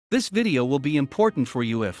This video will be important for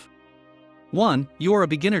you if 1. You are a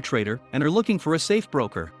beginner trader and are looking for a safe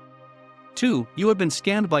broker. 2. You have been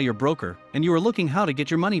scammed by your broker and you are looking how to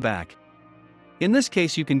get your money back. In this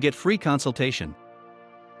case you can get free consultation.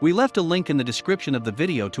 We left a link in the description of the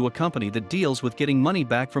video to a company that deals with getting money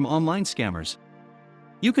back from online scammers.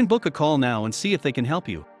 You can book a call now and see if they can help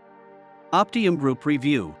you. OptiumGroup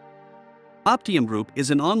Review. OptiumGroup is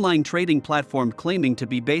an online trading platform claiming to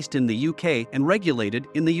be based in the UK and regulated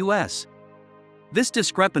in the US. This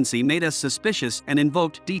discrepancy made us suspicious and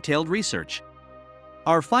invoked detailed research.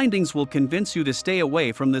 Our findings will convince you to stay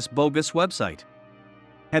away from this bogus website.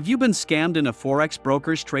 Have you been scammed in a forex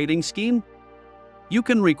broker's trading scheme? You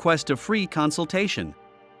can request a free consultation.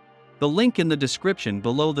 The link in the description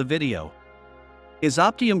below the video. Is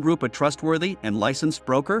OptiumGroup a trustworthy and licensed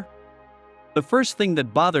broker? The first thing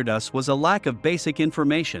that bothered us was a lack of basic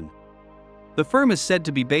information. The firm is said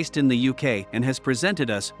to be based in the UK and has presented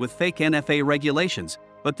us with fake NFA regulations,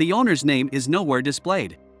 but the owner's name is nowhere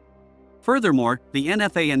displayed. Furthermore, the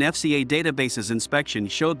NFA and FCA databases inspection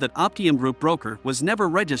showed that OptiumGroup broker was never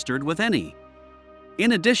registered with any.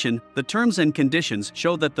 In addition, the terms and conditions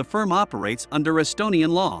show that the firm operates under Estonian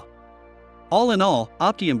law. All in all,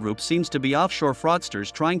 OptiumGroup seems to be offshore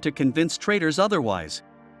fraudsters trying to convince traders otherwise.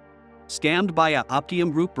 Scammed by a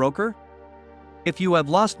OptiumGroup broker? If you have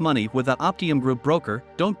lost money with a OptiumGroup broker,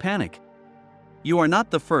 don't panic. You are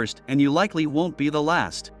not the first and you likely won't be the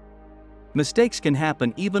last. Mistakes can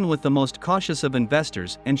happen even with the most cautious of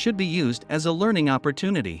investors and should be used as a learning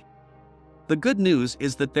opportunity. The good news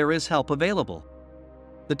is that there is help available.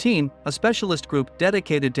 The team, a specialist group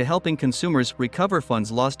dedicated to helping consumers recover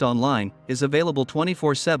funds lost online, is available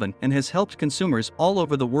 24/7 and has helped consumers all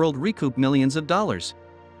over the world recoup millions of dollars.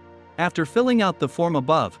 After filling out the form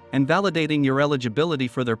above and validating your eligibility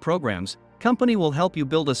for their programs, company will help you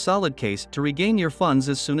build a solid case to regain your funds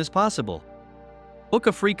as soon as possible. Book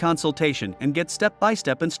a free consultation and get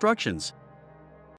step-by-step instructions.